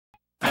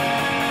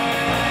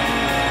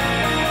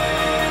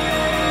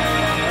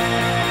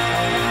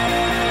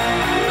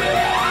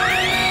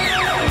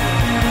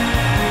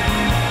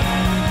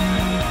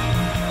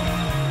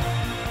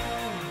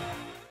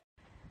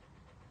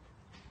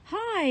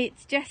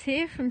Jess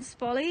here from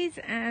Spollies,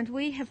 and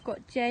we have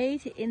got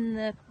Jade in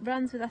the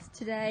runs with us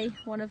today,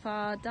 one of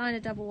our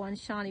Dyna Double One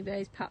Shiny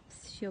Rose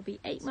pups. She'll be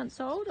 8 months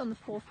old on the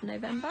 4th of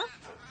November,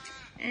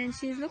 and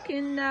she's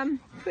looking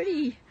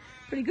pretty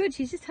good.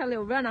 She's just had a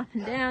little run up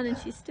and down, and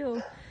she's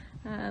still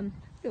a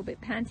little bit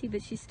panty,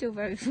 but she's still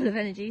very full of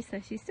energy, so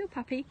she's still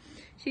puppy.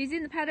 She's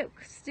in the paddock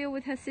still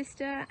with her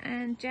sister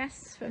and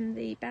Jess from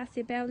the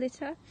Bassett Bell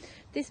litter.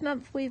 This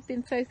month we've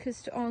been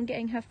focused on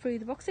getting her through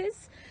the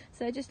boxes,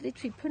 so just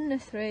literally putting her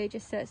through,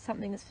 just so it's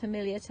something that's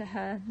familiar to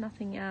her,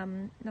 nothing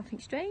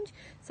strange.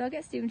 So I'll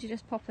get Stephen to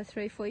just pop her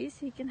through for you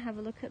so you can have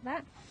a look at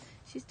that.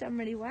 She's done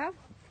really well.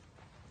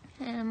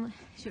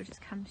 She'll just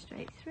come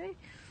straight through.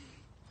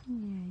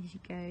 Yeah, she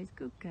goes,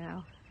 good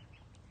girl.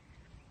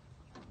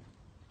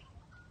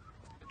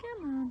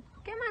 Come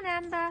on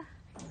Amber.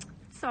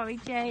 Sorry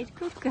Jade,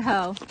 good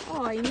girl.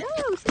 Oh I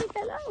know, say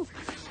hello.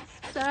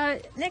 So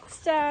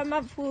next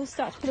month we'll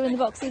start to put her in the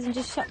boxes and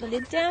just shut the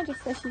lid down,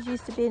 just so she's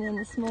used to being in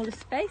the smaller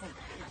space.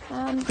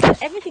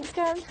 But everything's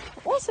going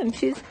awesome.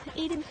 She's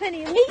eating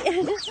plenty of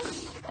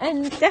meat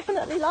and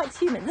definitely likes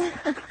humans.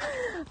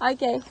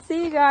 Okay,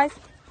 see you guys.